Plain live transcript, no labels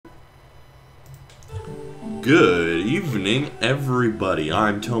Good evening, everybody.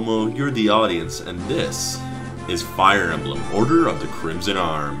 I'm Tomo, you're the audience, and this is Fire Emblem, Order of the Crimson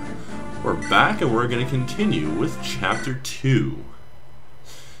Arm. We're back and we're going to continue with Chapter 2.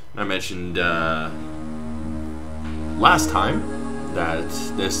 I mentioned last time that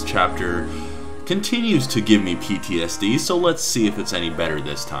this chapter continues to give me PTSD, so let's see if it's any better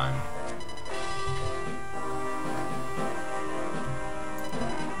this time.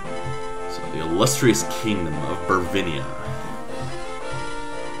 The illustrious kingdom of Bervinia.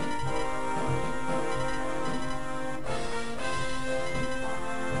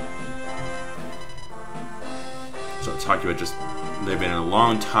 So talking about just, they've been in a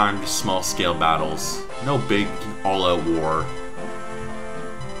long time, just small scale battles. No big all-out war.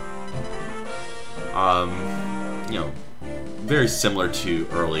 You know, very similar to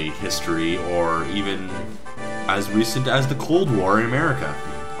early history, or even as recent as the Cold War in America.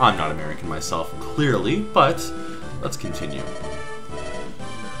 I'm not American myself, clearly, but let's continue.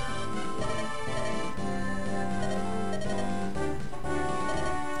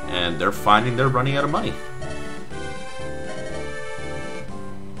 And they're finding they're running out of money.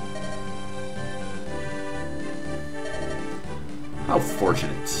 How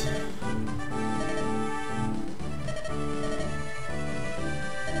fortunate.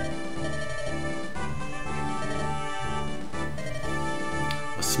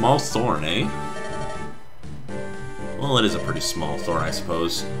 Small thorn, eh? Well, it is a pretty small thorn, I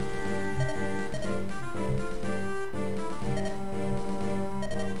suppose.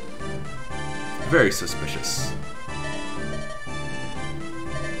 Very suspicious.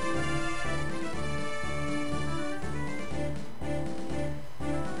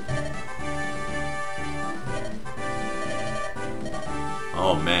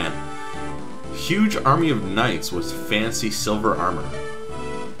 Oh man. Huge army of knights with fancy silver armor.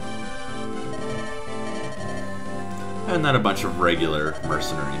 And then a bunch of regular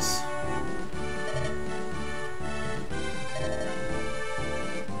mercenaries.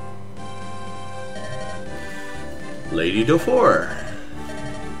 Lady Dufour.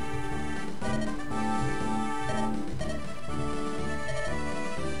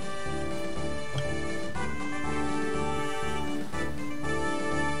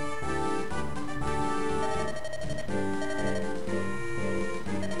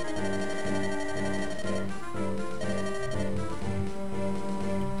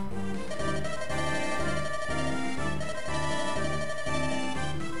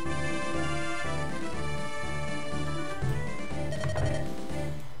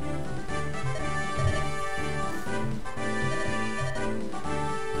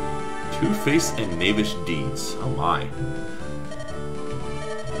 Two-faced and knavish deeds. Oh my.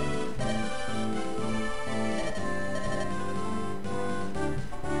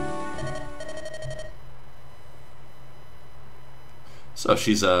 So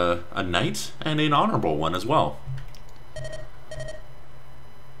she's a knight and an honorable one as well.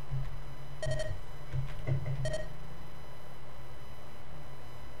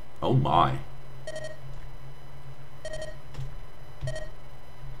 Oh my.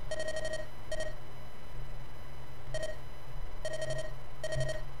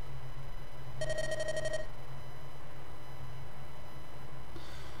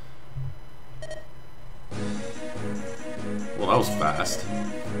 Well, that was fast.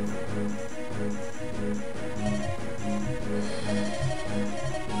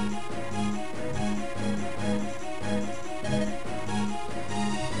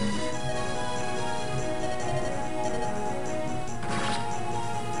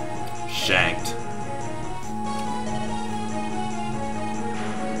 Shanked.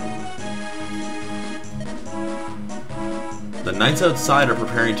 The knights outside are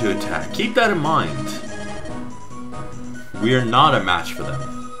preparing to attack. Keep that in mind. We are not a match for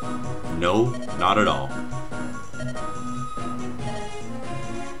them. No, not at all.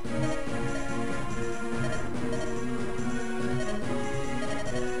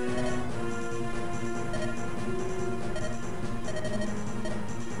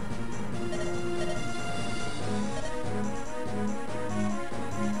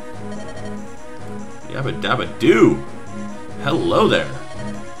 Yabba dabba doo! Hello there!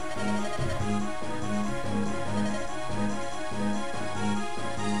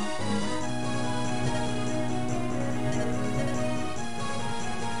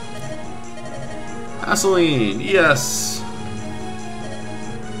 Aseline, yes!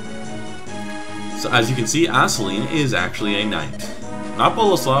 So as you can see, Aseline is actually a knight. Not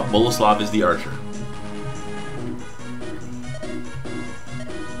Boleslav, Boleslav is the archer.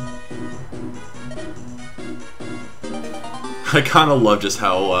 I kind of love just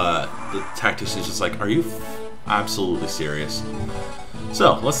how the tactician's just like, are you absolutely serious?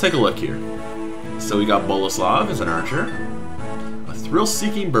 So, let's take a look here. So we got Boleslav as an archer. A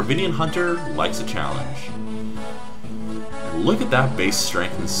thrill-seeking Bavarian hunter likes a challenge. And look at that base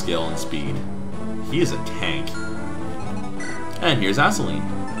strength and skill and speed. He is a tank. And here's Aseline,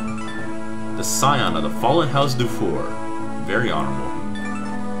 the scion of the fallen House Dufour. Very honorable.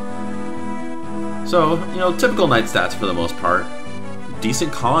 So, you know, typical knight stats for the most part.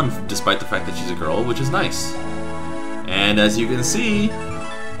 Decent con, despite the fact that she's a girl, which is nice. And as you can see,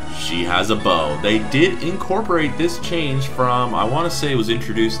 she has a bow. They did incorporate this change from, I want to say it was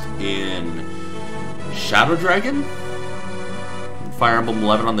introduced in Shadow Dragon? Fire Emblem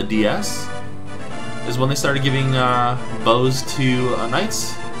 11 on the DS? Is when they started giving bows to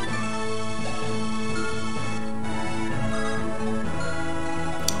knights.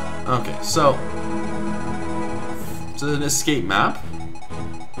 Okay, so it's an escape map.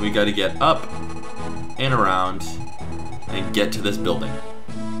 We got to get up and around and get to this building.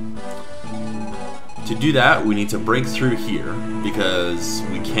 To do that, we need to break through here because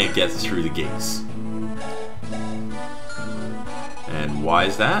we can't get through the gates. And why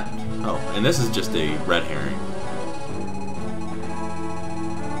is that? Oh, and this is just a red herring.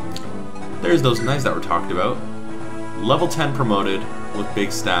 There's those knights that were talked about. Level 10 promoted with big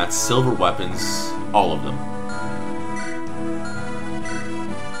stats, silver weapons, all of them.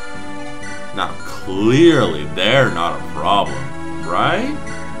 Now, clearly they're not a problem, right?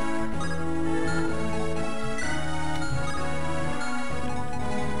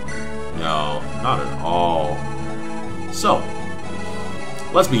 No, not at all. So,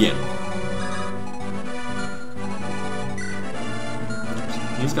 let's begin.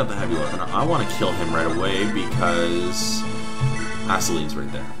 He's got the heavy weapon. I want to kill him right away because Aseline's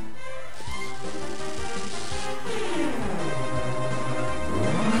right there.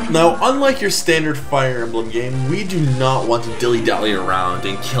 Now, unlike your standard Fire Emblem game, we do not want to dilly-dally around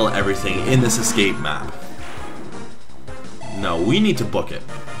and kill everything in this escape map. No, we need to book it.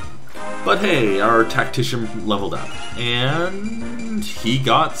 But hey, our tactician leveled up, and he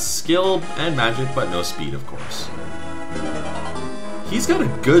got skill and magic, but no speed, of course. He's got a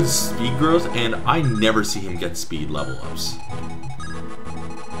good speed growth, and I never see him get speed level ups.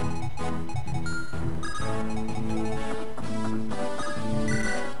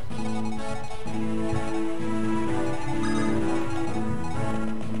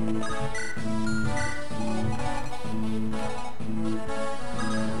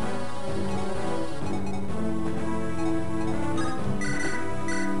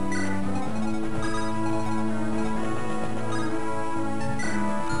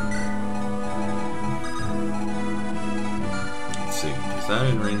 Is that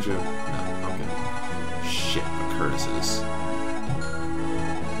in range of... No, okay. Shit, but Curtis is.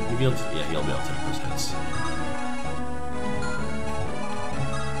 He'll be able to, yeah, he'll be able to take those hits.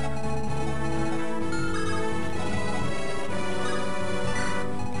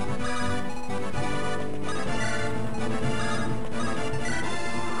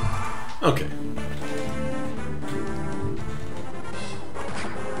 Okay.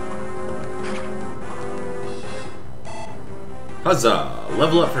 Huzzah!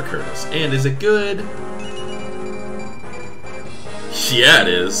 Level up for Curtis. And is it good? Yeah, it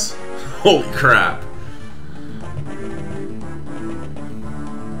is. Holy crap.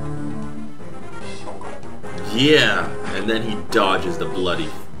 Yeah! And then he dodges the bloody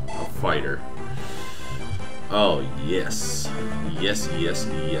fighter. Oh, yes. Yes, yes,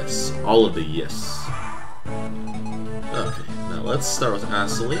 yes. All of the yes. Okay, now let's start with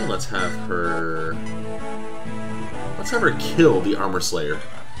Aseline. Let's have her kill the Armor Slayer.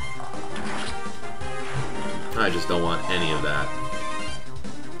 I just don't want any of that.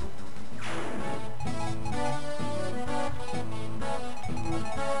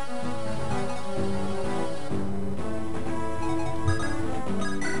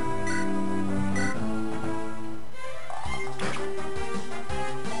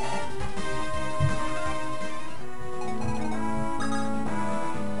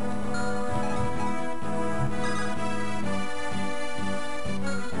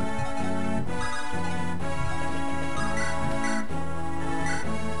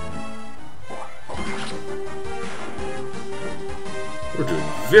 We're doing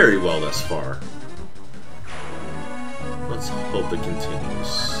very well thus far. Let's hope it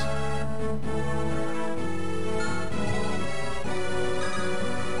continues.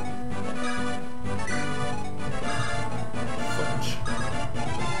 Fudge.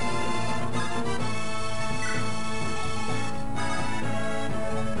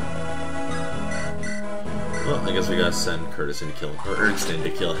 Well, I guess we gotta send Curtis in to kill, or Ernst in to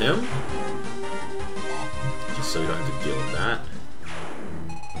kill him. Just so we don't have to deal with that.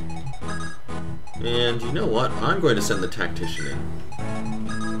 And you know what? I'm going to send the tactician in.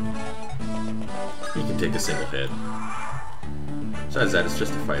 He can take a single hit. Besides that, it's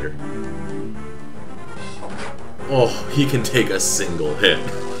just a fighter. Oh, he can take a single hit.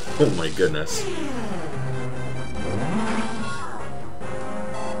 Oh my goodness.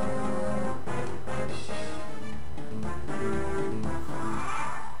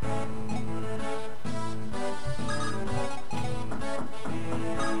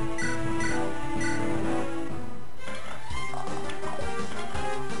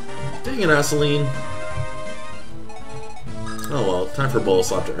 Dang it, Aseline. Oh well, time for Bowl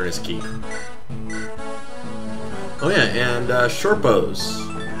Slap to earn his keep. Oh yeah, and short bows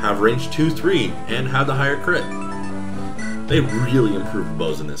have range 2-3 and have the higher crit. They really improved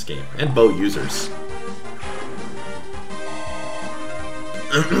bows in this game, and bow users.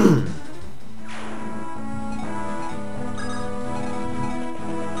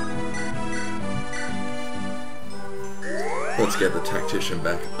 Let's get the tactician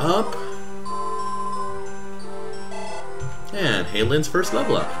back up. And Haylin's first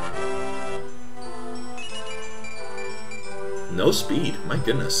level up. No speed, my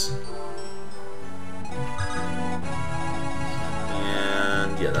goodness.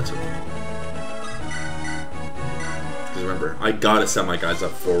 And yeah, that's okay. Because remember, I gotta send my guys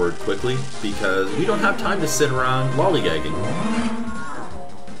up forward quickly because we don't have time to sit around lollygagging.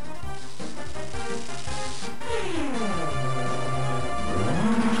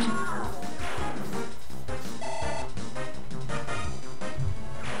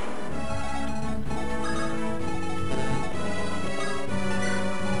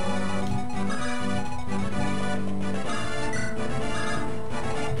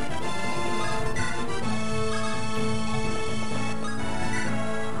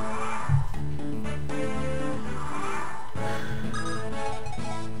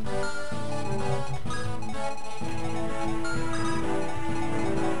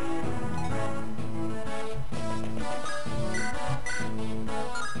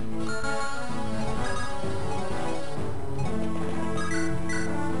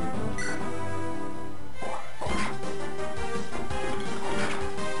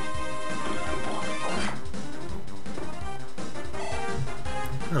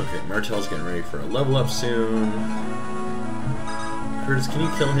 Okay, Martel's getting ready for a level up soon. Curtis, can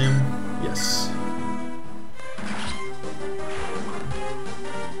you kill him? Yes.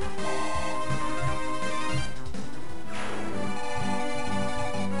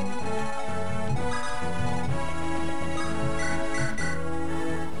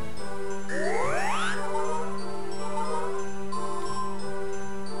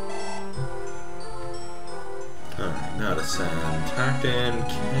 Alright, now to send Tactin.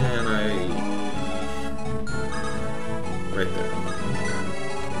 Can I... Right there.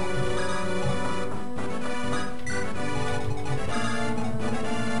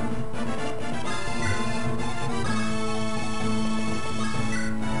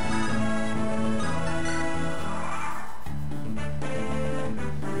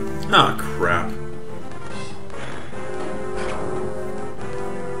 Ah, crap.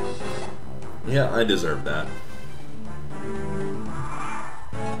 Yeah, I deserve that.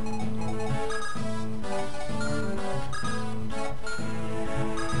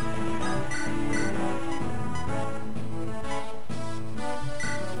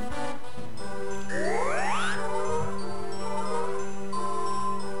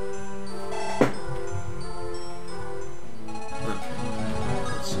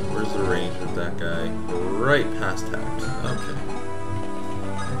 Right past tact. Okay.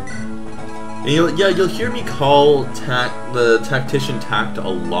 And you'll hear me call the tactician tact a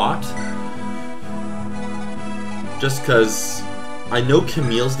lot. Just because I know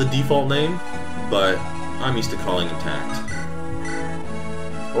Camille's the default name, but I'm used to calling him tact.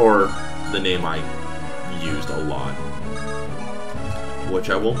 Or the name I used a lot. Which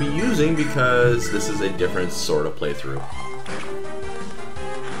I won't be using because this is a different sort of playthrough.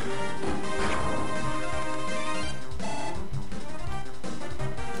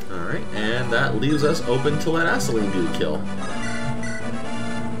 And that leaves us open to let Aseline do the kill.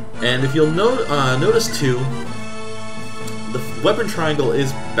 And if you'll notice too, the weapon triangle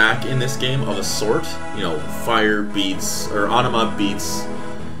is back in this game of a sort. You know, fire beats, or anima beats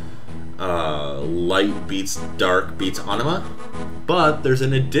light beats dark beats anima. But there's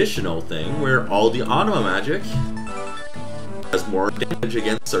an additional thing where all the anima magic has more damage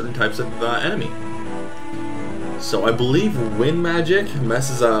against certain types of enemy. So I believe wind magic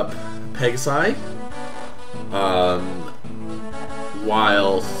messes up Pegasi,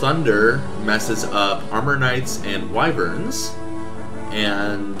 While Thunder messes up Armor Knights and Wyverns,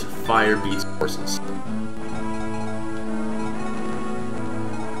 and Fire beats Horses.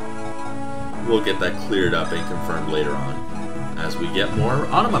 We'll get that cleared up and confirmed later on, as we get more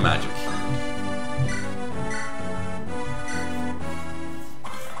Anima magic.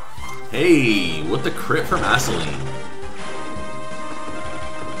 Hey, what the crit from Aseline?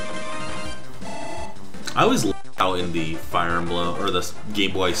 I always like how in the Fire Emblem, or the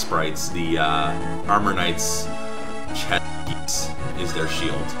Game Boy sprites, the Armor Knight's chest piece is their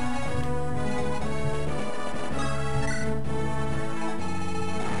shield.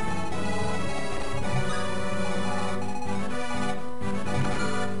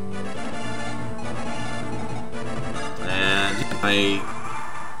 And my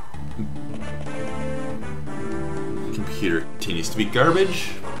computer continues to be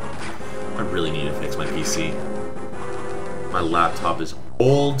garbage. I really need to fix my PC. My laptop is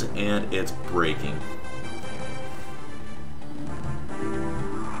old and it's breaking.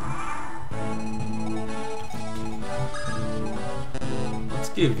 Let's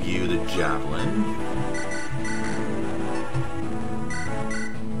give you the javelin.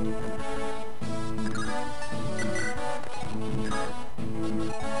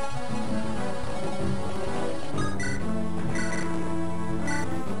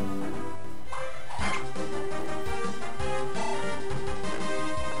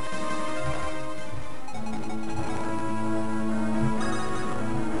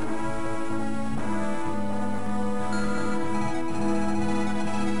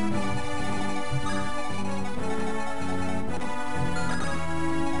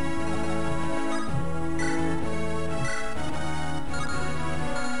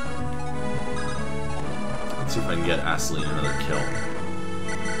 Let's see if I can get Aseline another kill.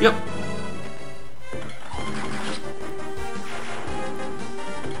 Yep.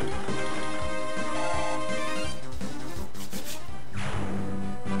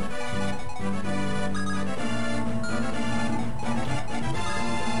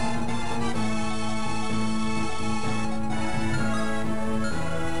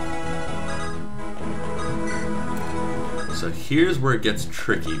 So here's where it gets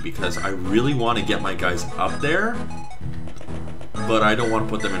tricky, because I really want to get my guys up there, but I don't want to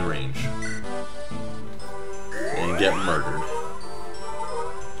put them in range and get murdered.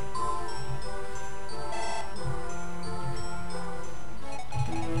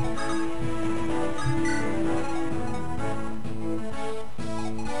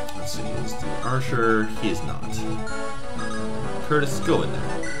 Let's see, is the archer? He is not. Curtis, go in there.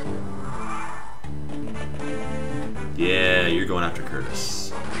 Yeah, you're going after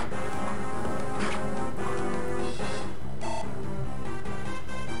Curtis.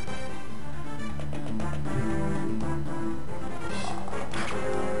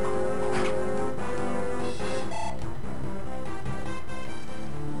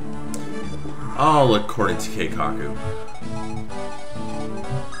 All according to Keikaku.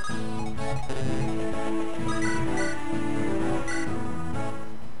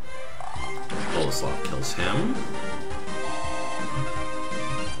 Boleslav kills him.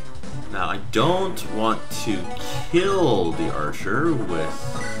 Now, I don't want to kill the archer with...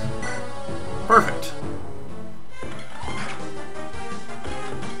 Perfect!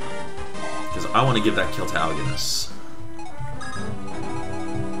 Because I want to give that kill to Alginus.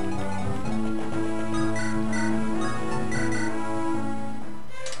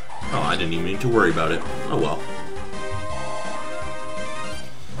 Oh, I didn't even need to worry about it. Oh well.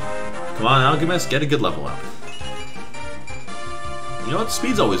 Come on, Alginus, get a good level up. You know what?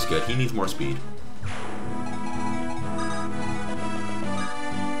 Speed's always good. He needs more speed.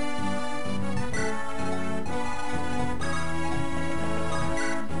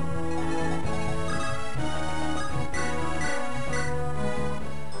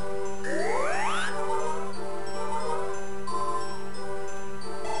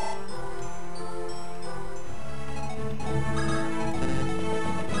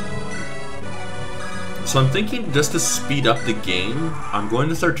 So I'm thinking, just to speed up the game, I'm going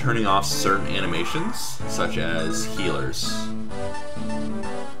to start turning off certain animations, such as healers.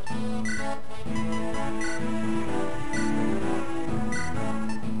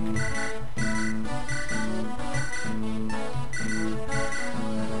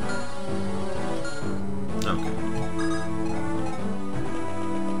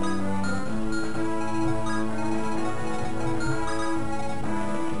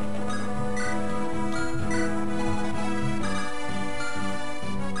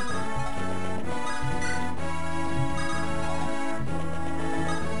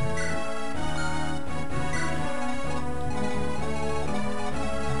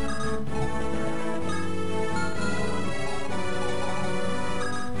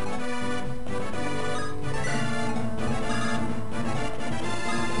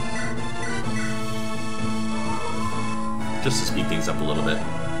 just to speed things up a little bit.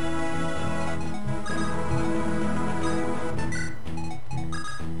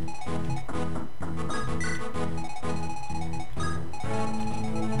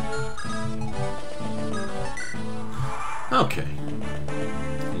 Okay.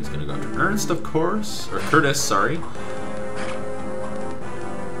 He's gonna go to Ernst, of course. Or Curtis, sorry.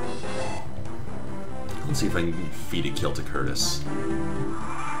 Let's see if I can feed a kill to Curtis.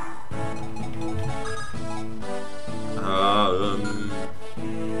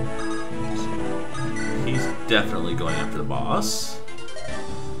 He's definitely going after the boss.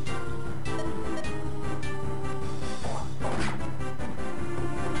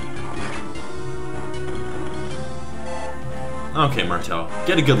 Okay, Martel,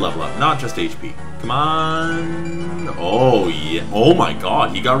 get a good level up, not just HP. Come on. Oh, yeah. Oh my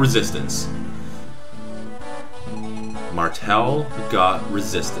god, he got resistance. Martel got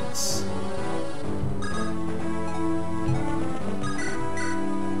resistance.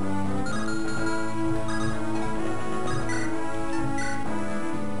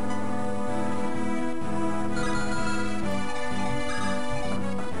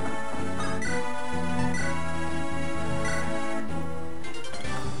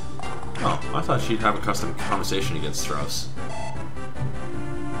 Oh, I thought she'd have a custom conversation against Strauss.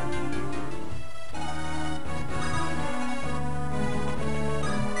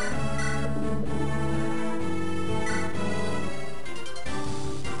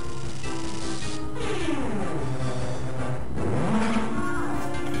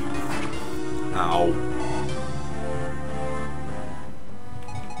 Ow.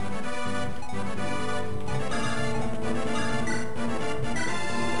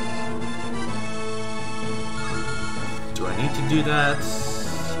 Do I need to do that?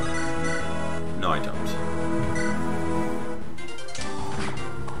 No, I don't.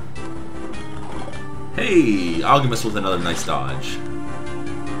 Hey! Alchemist with another nice dodge.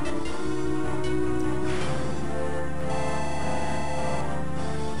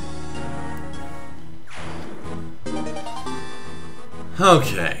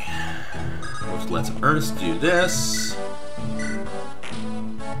 Okay. Let's Ernst do this.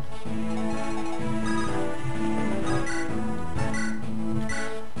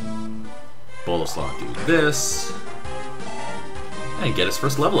 Boleslaw do this. And get his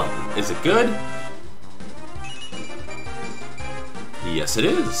first level up. Is it good? Yes, it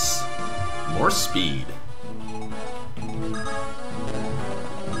is. More speed.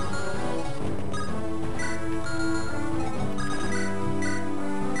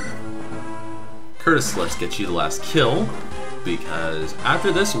 Curtis, let's get you the last kill, because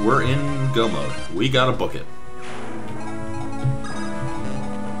after this, we're in go mode. We gotta book it.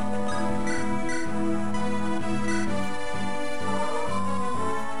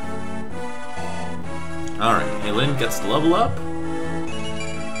 Alright, Halen gets the level up.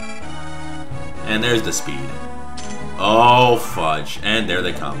 And there's the speed. Oh, fudge. And there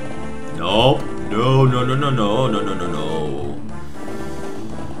they come. Nope. No, no, no, no, no, no, no, no, no.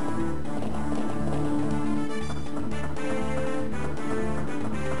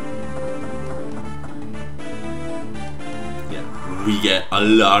 Yeah, we get a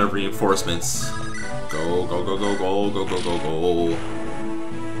lot of reinforcements. Go, go, go, go, go, go, go, go, go.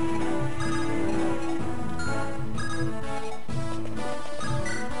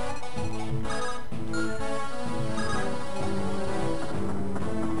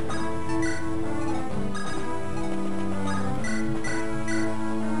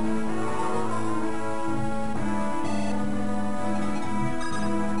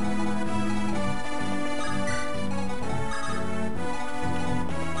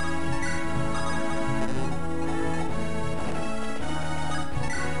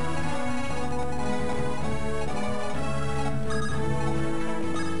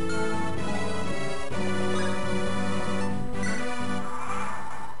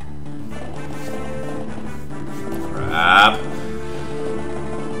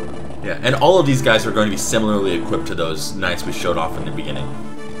 Yeah, and all of these guys are going to be similarly equipped to those knights we showed off in the beginning.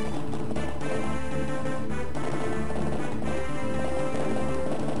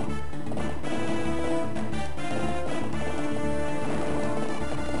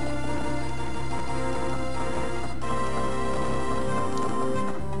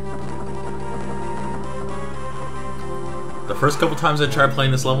 The first couple times I tried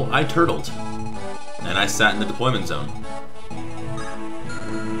playing this level, I turtled. And I sat in the deployment zone.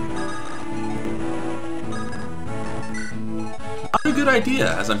 Not a good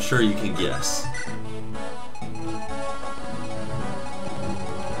idea, as I'm sure you can guess.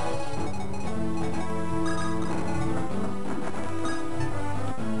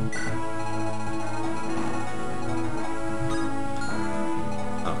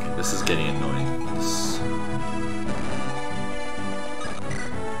 This is getting annoying.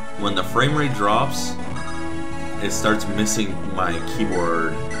 When the frame rate drops, it starts missing my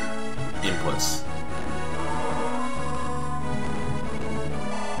keyboard inputs.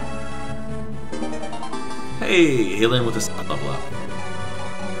 Hey, Halen with a level up.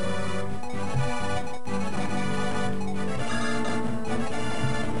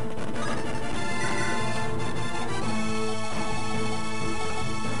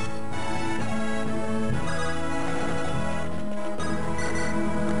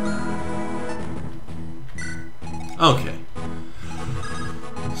 Okay.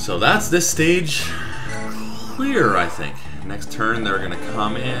 So that's this stage clear, I think. Next turn, they're gonna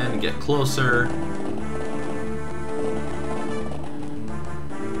come in, get closer.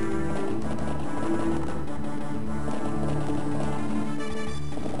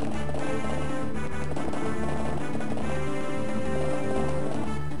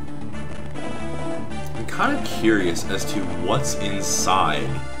 I'm kind of curious as to what's inside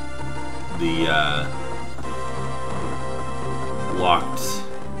the locked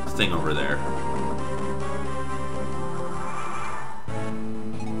thing over there.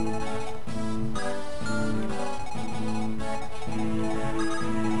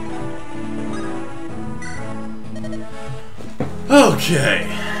 Okay,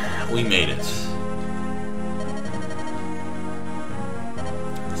 we made it.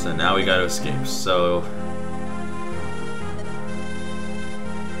 So now we gotta escape. So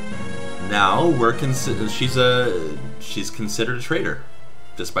now we're she's considered a traitor,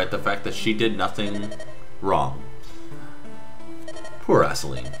 despite the fact that she did nothing wrong. Poor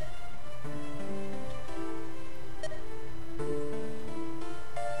Aseline.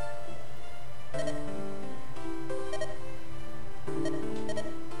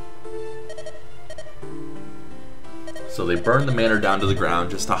 So they burned the manor down to the ground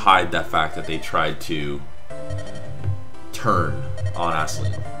just to hide that fact that they tried to turn on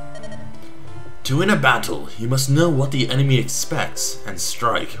Aseline. To win a battle, you must know what the enemy expects and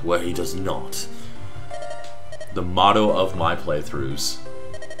strike where he does not. The motto of my playthroughs.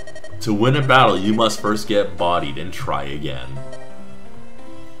 To win a battle, you must first get bodied and try again.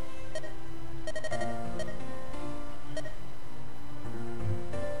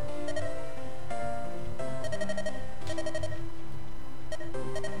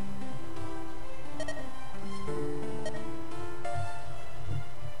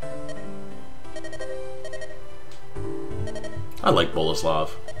 I like Boleslav.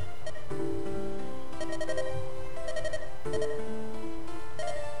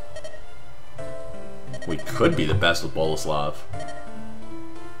 We could be the best with Boleslav.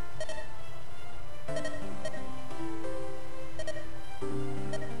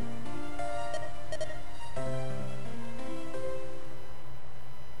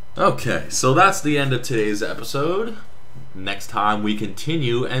 Okay, so that's the end of today's episode. Next time we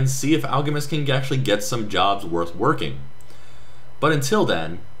continue and see if Alchemist can actually get some jobs worth working. But until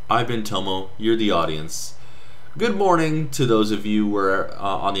then, I've been Tomo, you're the audience. Good morning to those of you who are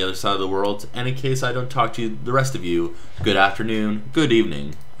on the other side of the world, and in case I don't talk to you, the rest of you, good afternoon, good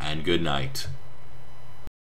evening, and good night.